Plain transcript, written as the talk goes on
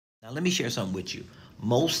Now, let me share something with you.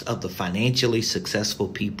 Most of the financially successful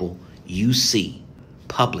people you see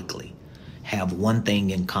publicly have one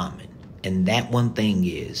thing in common, and that one thing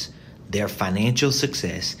is their financial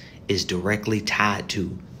success is directly tied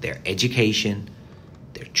to their education,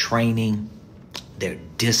 their training, their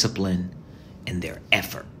discipline, and their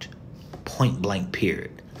effort. Point blank,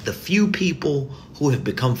 period. The few people who have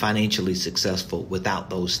become financially successful without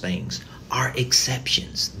those things are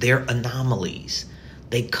exceptions. They're anomalies.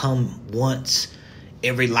 They come once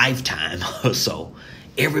every lifetime or so.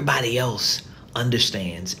 Everybody else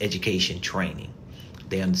understands education, training.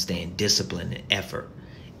 They understand discipline and effort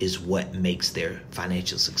is what makes their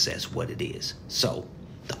financial success what it is. So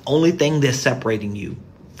the only thing that's separating you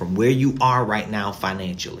from where you are right now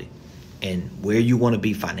financially and where you want to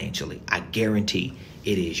be financially, I guarantee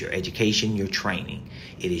it is your education, your training.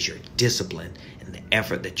 It is your discipline and the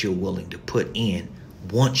effort that you're willing to put in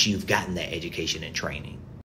once you've gotten that education and training.